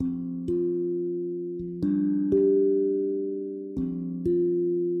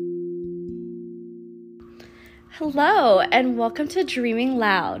Hello, and welcome to Dreaming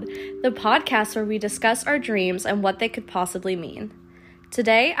Loud, the podcast where we discuss our dreams and what they could possibly mean.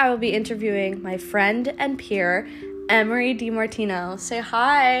 Today, I will be interviewing my friend and peer, Emery DiMartino. Say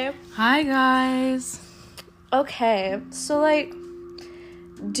hi. Hi, guys. Okay, so,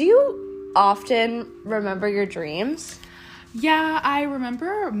 do you often remember your dreams? Yeah, I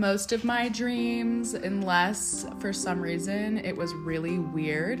remember most of my dreams, unless for some reason it was really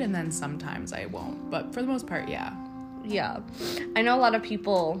weird, and then sometimes I won't. But for the most part, yeah. Yeah. I know a lot of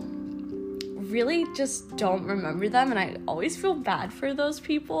people really just don't remember them, and I always feel bad for those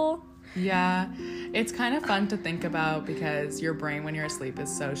people. Yeah, it's kind of fun to think about because your brain when you're asleep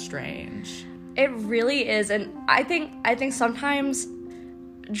is so strange. It really is, and I think sometimes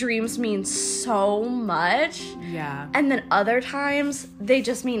dreams mean so much. Yeah. And then other times they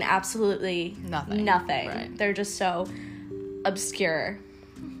just mean absolutely Nothing. Right. They're just so obscure.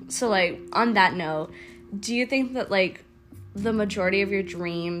 So on that note, do you think that the majority of your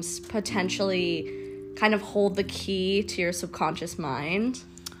dreams potentially kind of hold the key to your subconscious mind?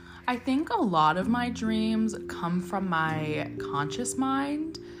 I think a lot of my dreams come from my conscious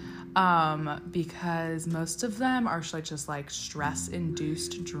mind. Because most of them are just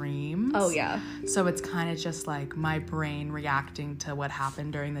stress-induced dreams. Oh, yeah. So it's kind of just my brain reacting to what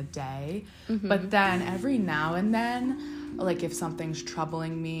happened during the day. Mm-hmm. But then every now and then, if something's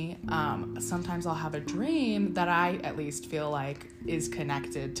troubling me, sometimes I'll have a dream that I at least feel is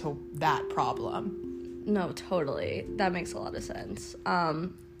connected to that problem. No, totally. That makes a lot of sense.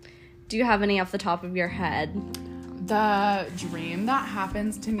 Do you have any off the top of your head? The dream that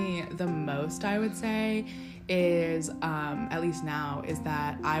happens to me the most, I would say, is, at least now, is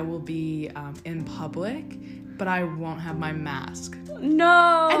that I will be in public, but I won't have my mask.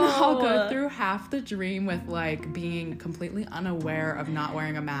 No! And I'll go through half the dream with, being completely unaware of not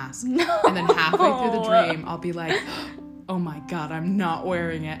wearing a mask. No! And then halfway through the dream, I'll be like, oh my God, I'm not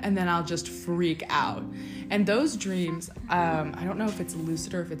wearing it. And then I'll just freak out. And those dreams, I don't know if it's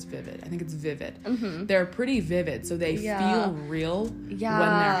lucid or if it's vivid. I think it's vivid. Mm-hmm. They're pretty vivid, so they feel real when they're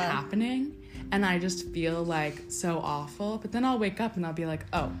happening. And I just feel so awful. But then I'll wake up and I'll be like,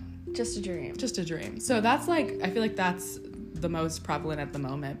 oh. Just a dream. Just a dream. So that's I feel that's the most prevalent at the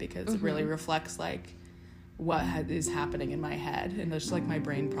moment because it really reflects what is happening in my head. And it's just my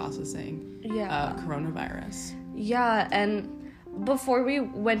brain processing coronavirus. Yeah, and before we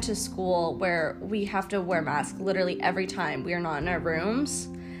went to school where we have to wear masks literally every time we are not in our rooms,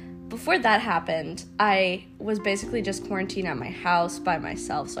 before that happened, I was basically just quarantined at my house by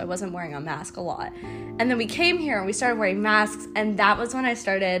myself, so I wasn't wearing a mask a lot. And then we came here and we started wearing masks, and that was when I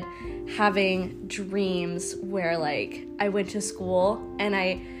started having dreams where I went to school and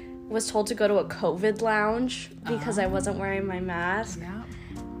I was told to go to a COVID lounge because I wasn't wearing my mask. Yeah.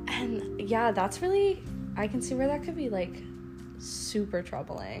 And yeah, that's really, I can see where that could be super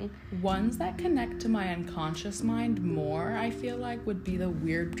troubling. Ones that connect to my unconscious mind more, I feel would be the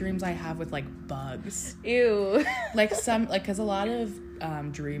weird dreams I have with bugs. Ew. Because a lot of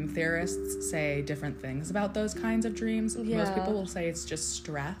dream theorists say different things about those kinds of dreams. Yeah. Most people will say it's just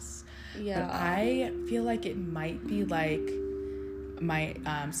stress. Yeah. But I feel it might be my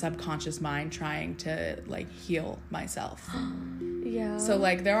subconscious mind trying to heal myself. Yeah. So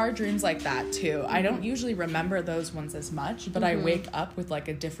there are dreams like that too. I don't usually remember those ones as much, but I wake up with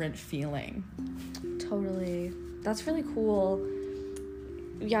a different feeling. Totally. That's really cool.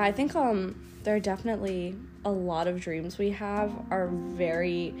 Yeah, I think there are definitely a lot of dreams we have are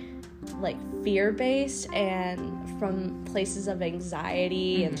very fear-based and from places of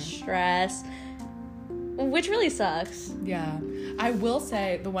anxiety and stress, which really sucks. Yeah. I will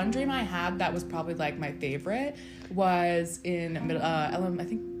say the one dream I had that was probably my favorite was in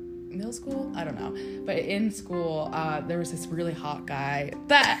middle school. I don't know, but in school there was this really hot guy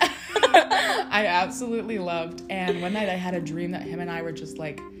that I absolutely loved. And one night I had a dream that him and I were just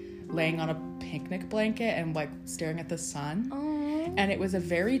laying on a picnic blanket and staring at the sun. Aww. And it was a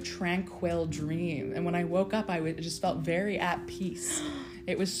very tranquil dream. And when I woke up, I just felt very at peace.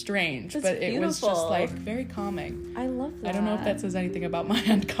 It was strange, but it was just very calming. I love that. I don't know if that says anything about my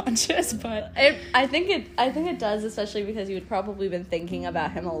unconscious, but I think it does, especially because you had probably been thinking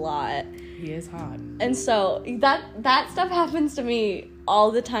about him a lot. He is hot. And so that stuff happens to me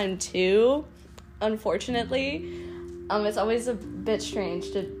all the time too, unfortunately. It's always a bit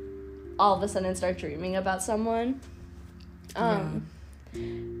strange to all of a sudden start dreaming about someone. Have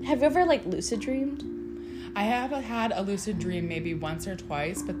you ever lucid dreamed? I have had a lucid dream maybe once or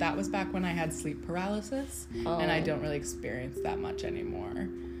twice, but that was back when I had sleep paralysis, and I don't really experience that much anymore.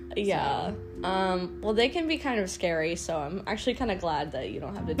 Yeah. Well, they can be kind of scary, so I'm actually kind of glad that you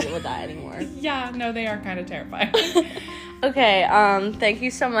don't have to deal with that anymore. Yeah, no, they are kind of terrifying. Okay, thank you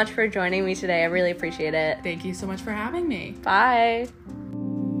so much for joining me today. I really appreciate it. Thank you so much for having me. Bye.